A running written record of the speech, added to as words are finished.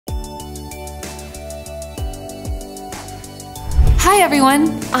Hi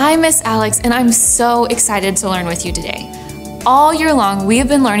everyone, I'm Miss Alex and I'm so excited to learn with you today. All year long, we have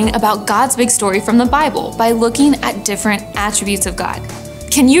been learning about God's big story from the Bible by looking at different attributes of God.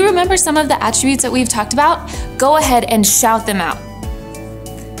 Can you remember some of the attributes that we've talked about? Go ahead and shout them out.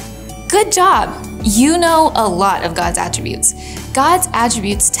 Good job! You know a lot of God's attributes. God's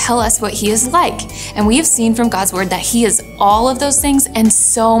attributes tell us what He is like, and we have seen from God's Word that He is all of those things and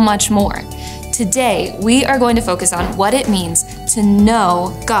so much more. Today, we are going to focus on what it means to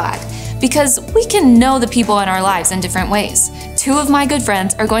know God, because we can know the people in our lives in different ways. Two of my good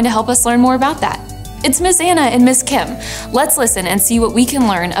friends are going to help us learn more about that. It's Miss Anna and Miss Kim. Let's listen and see what we can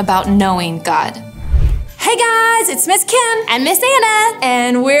learn about knowing God. Hey guys, it's Miss Kim and Miss Anna,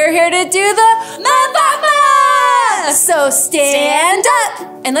 and we're here to do the Mapapa! So stand up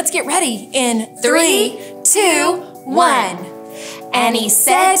and let's get ready in 3, 2, 1. And he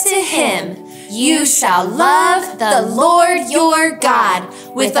said to him, "You shall love the Lord your God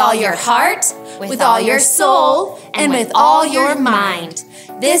with all your heart, with all your soul, and with all your mind.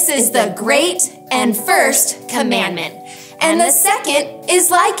 This is the great and first commandment. And the second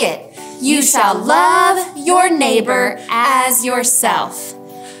is like it. You shall love your neighbor as yourself."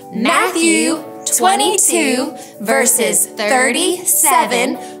 Matthew 22, verses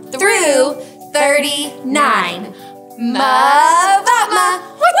 37 through 39. Mapapa!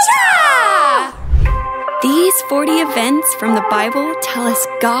 Wacha! These 40 events from the Bible tell us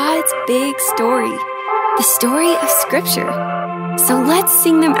God's big story, the story of Scripture. So let's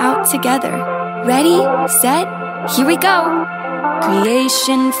sing them out together. Ready, set, here we go.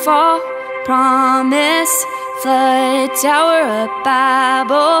 Creation, fall, promise, flood, Tower of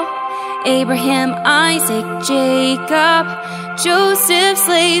Babel, Abraham, Isaac, Jacob, Joseph,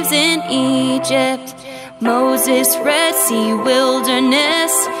 slaves in Egypt, Moses, Red Sea,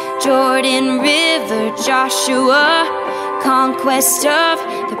 wilderness, Jordan River, Joshua, conquest of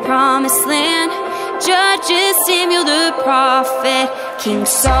the promised land, Judges, Samuel the prophet, King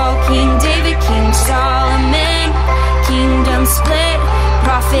Saul, King David, King Solomon, kingdom split,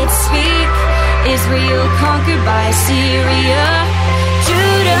 prophets speak, Israel conquered by Assyria,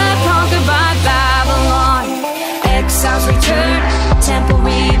 Judah conquered by Babylon, exiles return, temple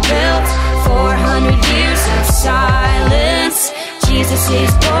rebuilt, 400 years of silence, Jesus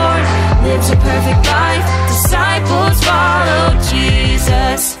is born, lives a perfect life, disciples follow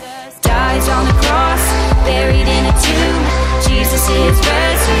Jesus, dies on the cross, buried in a tomb, Jesus is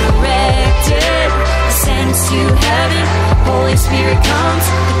resurrected, ascends to heaven, Holy Spirit comes,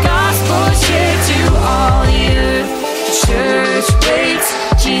 the gospel is shared to all the earth, the church waits,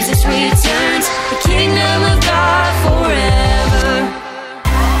 Jesus returns, the kingdom of God forever.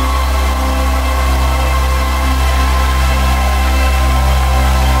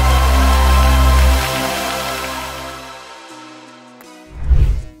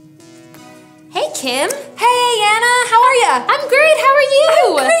 Kim. Hey Anna, how are ya? I'm great, how are you?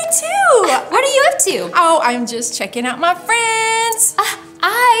 I'm great too. What are you up to? Oh, I'm just checking out my friends.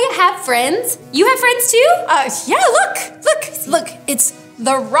 I have friends. You have friends too? Yeah, look, it's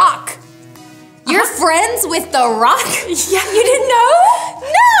The Rock. You're friends with The Rock? Yeah, you didn't know?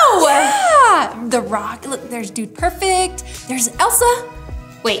 No! Yeah, The Rock. Look, there's Dude Perfect, there's Elsa.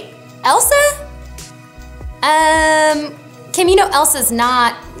 Wait, Elsa? Kim, you know Elsa's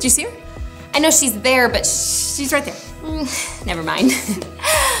not... Did you see her? I know she's there, but she's right there. Never mind.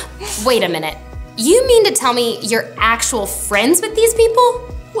 Wait a minute. You mean to tell me you're actual friends with these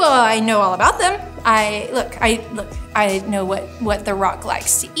people? Well, I know all about them. I know what The Rock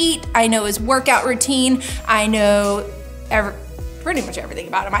likes to eat. I know his workout routine. I know pretty much everything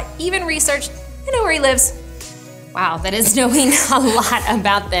about him. I even researched, I know where he lives. Wow, that is knowing a lot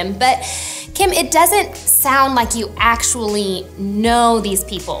about them. But Kim, it doesn't sound like you actually know these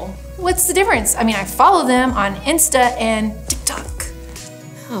people. What's the difference? I mean, I follow them on Insta and TikTok.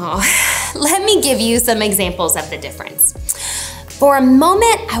 Oh, let me give you some examples of the difference. For a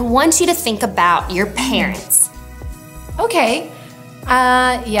moment, I want you to think about your parents. Okay,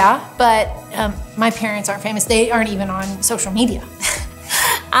 yeah, but my parents aren't famous. They aren't even on social media.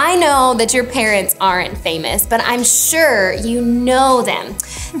 I know that your parents aren't famous, but I'm sure you know them.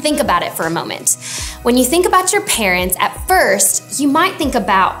 Think about it for a moment. When you think about your parents, at first, you might think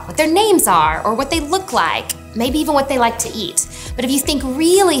about what their names are or what they look like, maybe even what they like to eat. But if you think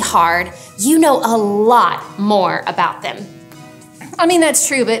really hard, you know a lot more about them. I mean, that's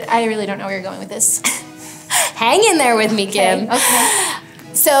true, but I really don't know where you're going with this. Hang in there with me, Kim. Okay.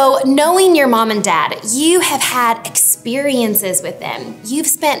 So, knowing your mom and dad, you have had experiences with them. You've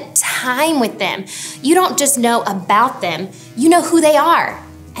spent time with them. You don't just know about them, you know who they are.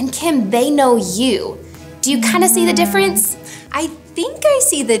 And Kim, they know you. Do you kind of see the difference? I think I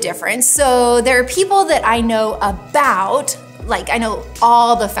see the difference. So there are people that I know about, like I know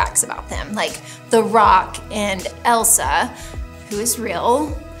all the facts about them, like The Rock and Elsa, who is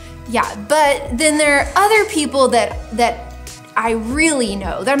real. Yeah, but then there are other people that I really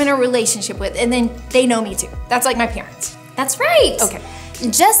know, that I'm in a relationship with, and then they know me too. That's like my parents. That's right. Okay.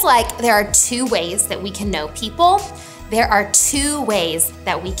 Just like there are two ways that we can know people, there are two ways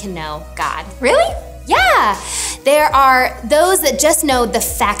that we can know God. Really? Yeah. There are those that just know the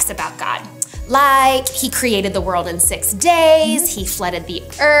facts about God. Like he created the world in 6 days, he flooded the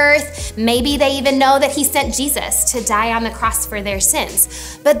earth. Maybe they even know that he sent Jesus to die on the cross for their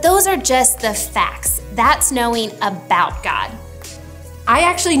sins. But those are just the facts. That's knowing about God. I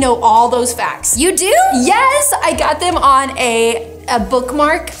actually know all those facts. You do? Yes, I got them on a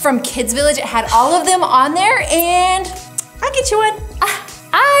bookmark from Kids Village. It had all of them on there, and I'll get you one.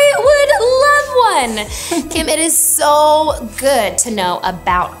 I would love one. Kim, it is so good to know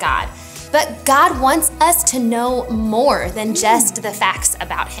about God. But God wants us to know more than just the facts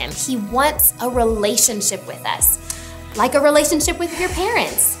about him. He wants a relationship with us, like a relationship with your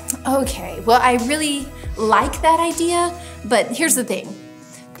parents. Okay, well, I really like that idea, but here's the thing.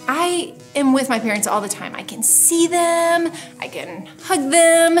 I am with my parents all the time. I can see them, I can hug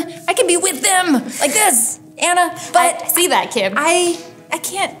them, I can be with them like this, Anna. But I see that, Kim. I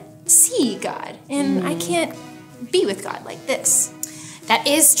can't see God, and I can't be with God like this. That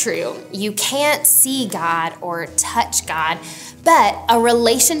is true. You can't see God or touch God, but a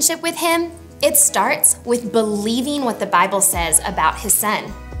relationship with him, it starts with believing what the Bible says about his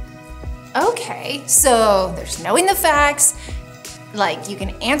son. Okay, so there's knowing the facts, like you can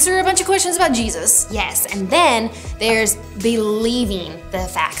answer a bunch of questions about Jesus. Yes, and then there's believing the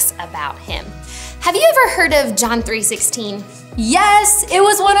facts about him. Have you ever heard of John 3:16? Yes, it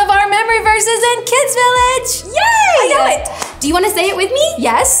was one of our memory verses in Kids Village. Yay! I know it. Do you want to say it with me?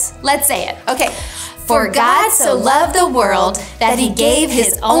 Yes. Let's say it. Okay. For God so loved the world that he gave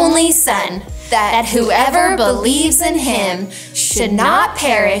his only son, that whoever believes in him should not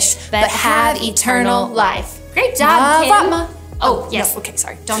perish, but have eternal life. Great job, Kim. Oh, yes. No, okay,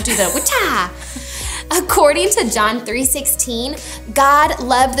 sorry. Don't do the wita. According to John 3:16, God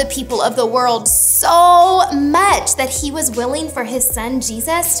loved the people of the world so much that he was willing for his son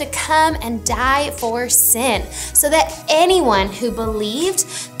Jesus to come and die for sin so that anyone who believed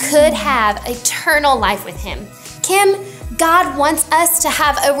could have eternal life with him. Kim, God wants us to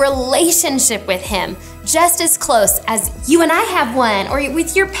have a relationship with him just as close as you and I have one, or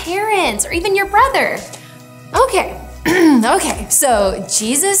with your parents, or even your brother. Okay, okay, so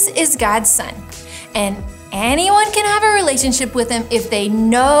Jesus is God's son. And anyone can have a relationship with him if they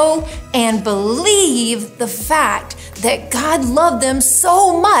know and believe the fact that God loved them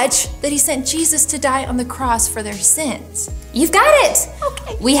so much that he sent Jesus to die on the cross for their sins. You've got it.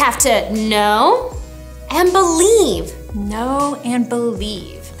 Okay. We have to know and believe. Know and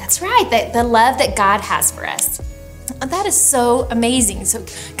believe. That's right, the love that God has for us. That is so amazing. So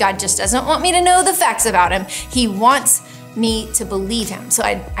God just doesn't want me to know the facts about him. He wants me to believe him. So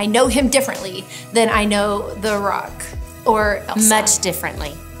I know him differently than I know The Rock or Elsa. Much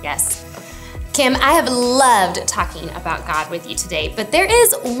differently, yes. Kim, I have loved talking about God with you today, but there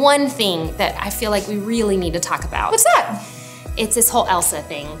is one thing that I feel like we really need to talk about. What's that? It's this whole Elsa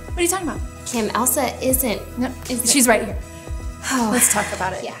thing. What are you talking about? Kim, Elsa isn't. No, she's right here. Let's talk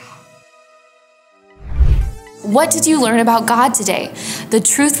about it. Yeah. What did you learn about God today? The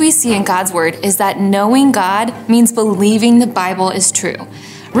truth we see in God's word is that knowing God means believing the Bible is true.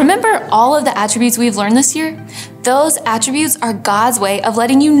 Remember all of the attributes we've learned this year? Those attributes are God's way of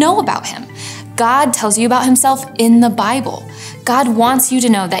letting you know about him. God tells you about himself in the Bible. God wants you to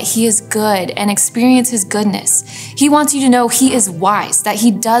know that he is good and experience his goodness. He wants you to know he is wise, that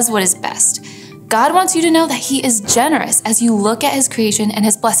he does what is best. God wants you to know that he is generous as you look at his creation and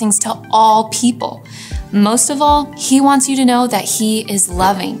his blessings to all people. Most of all, he wants you to know that he is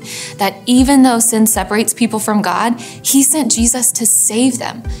loving, that even though sin separates people from God, he sent Jesus to save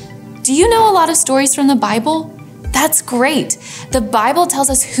them. Do you know a lot of stories from the Bible? That's great. The Bible tells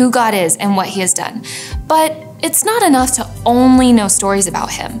us who God is and what he has done. But it's not enough to only know stories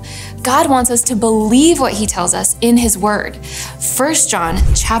about him. God wants us to believe what he tells us in his word. 1 John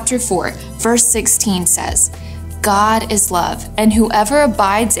chapter 4, verse 16 says, God is love, and whoever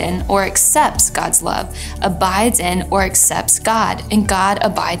abides in or accepts God's love abides in or accepts God, and God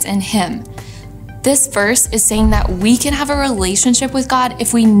abides in him. This verse is saying that we can have a relationship with God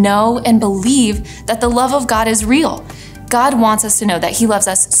if we know and believe that the love of God is real. God wants us to know that he loves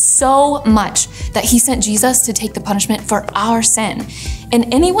us so much that he sent Jesus to take the punishment for our sin.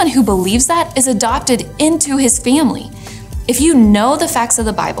 And anyone who believes that is adopted into his family. If you know the facts of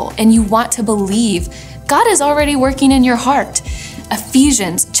the Bible and you want to believe, God is already working in your heart.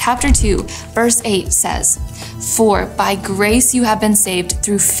 Ephesians chapter 2, verse 8 says, "For by grace you have been saved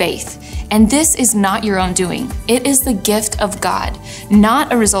through faith, and this is not your own doing. It is the gift of God,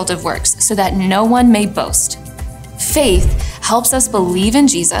 not a result of works, so that no one may boast." Faith helps us believe in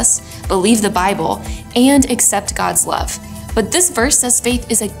Jesus, believe the Bible, and accept God's love. But this verse says faith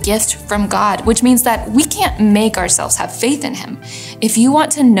is a gift from God, which means that we can't make ourselves have faith in Him. If you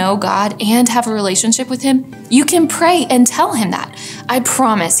want to know God and have a relationship with Him, you can pray and tell Him that. I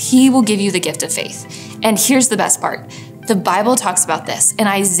promise He will give you the gift of faith. And here's the best part. The Bible talks about this in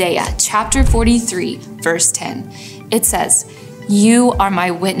Isaiah chapter 43, verse 10. It says, "You are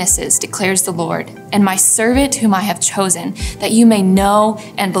my witnesses, declares the Lord, and my servant whom I have chosen, that you may know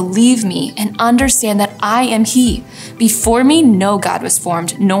and believe me and understand that I am He. Before me no God was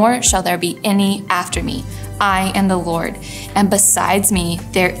formed, nor shall there be any after me. I am the Lord, and besides me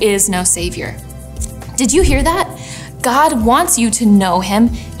there is no Savior." Did you hear that? God wants you to know Him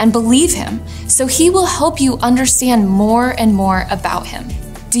and believe Him, so He will help you understand more and more about Him.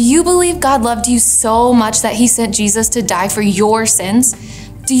 Do you believe God loved you so much that He sent Jesus to die for your sins?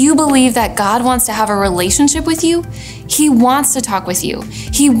 Do you believe that God wants to have a relationship with you? He wants to talk with you.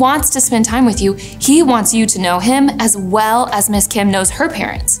 He wants to spend time with you. He wants you to know Him as well as Miss Kim knows her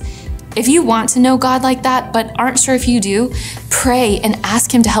parents. If you want to know God like that, but aren't sure if you do, pray and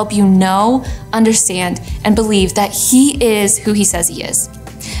ask Him to help you know, understand, and believe that He is who He says He is.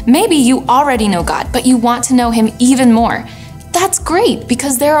 Maybe you already know God, but you want to know Him even more. That's great,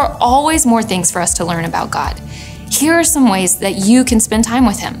 because there are always more things for us to learn about God. Here are some ways that you can spend time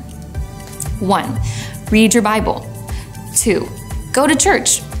with Him. 1. Read your Bible. 2. Go to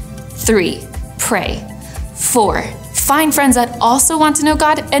church. 3. Pray. 4. Find friends that also want to know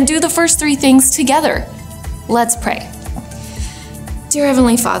God and do the first 3 things together. Let's pray. Dear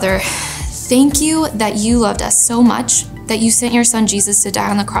Heavenly Father, thank you that you loved us so much, that you sent your Son Jesus to die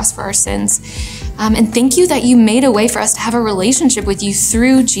on the cross for our sins. And thank you that you made a way for us to have a relationship with you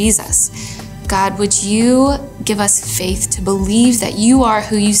through Jesus. God, would you give us faith to believe that you are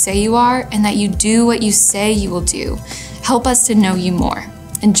who you say you are and that you do what you say you will do. Help us to know you more.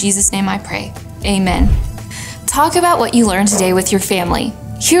 In Jesus' name I pray. Amen. Talk about what you learned today with your family.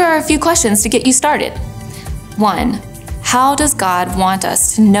 Here are a few questions to get you started. 1. How does God want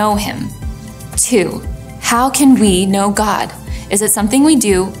us to know Him? 2. How can we know God? Is it something we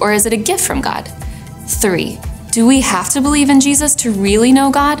do, or is it a gift from God? 3. Do we have to believe in Jesus to really know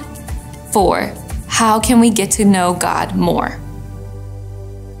God? 4. How can we get to know God more?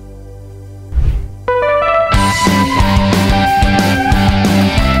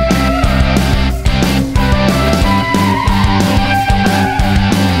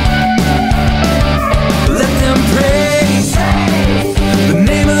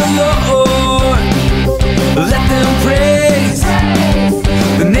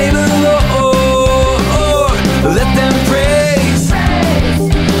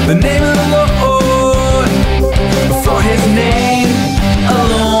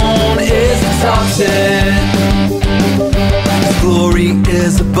 His glory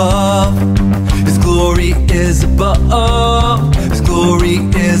is above, His glory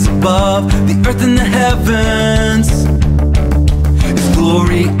is above the earth and the heavens. His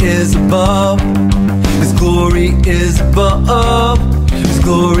glory is above, His glory is above, His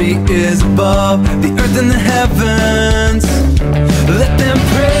glory is above the earth and the heavens. Let them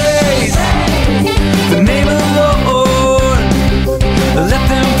praise the name of the Lord. Let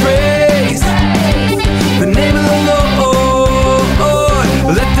them praise the name of the Lord.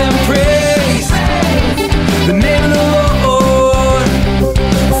 Let them praise the name of the Lord,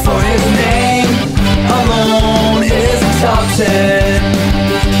 for His name alone is exalted.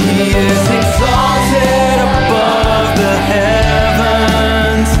 He is exalted above the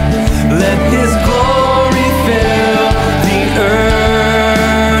heavens. Let His glory fill the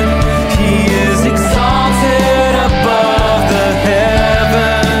earth. He is exalted above the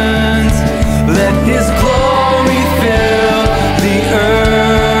heavens. Let His glory fill the earth.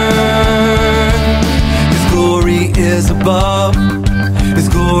 Is above, His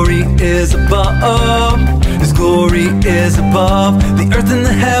glory is above, His glory is above the earth and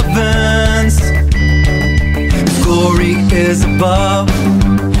the heavens. His glory is above,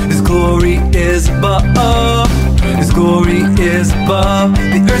 His glory is above, His glory is above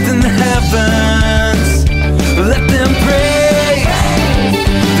the earth and the heavens. Let them praise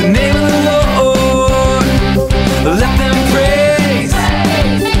the name of the Lord. Let them praise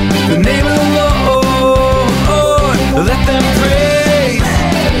the name of the Lord. Let them praise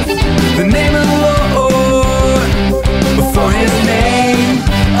the name of the Lord, for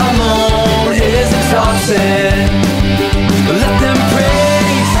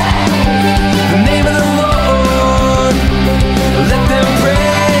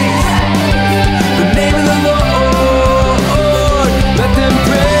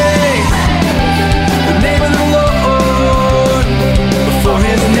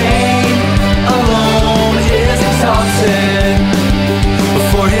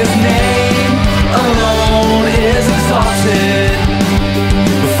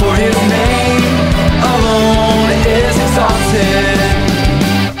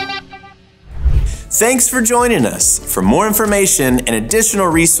Thanks for joining us. For more information and additional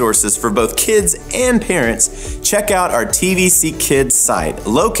resources for both kids and parents, check out our TVC Kids site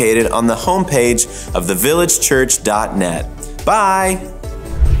located on the homepage of thevillagechurch.net. Bye!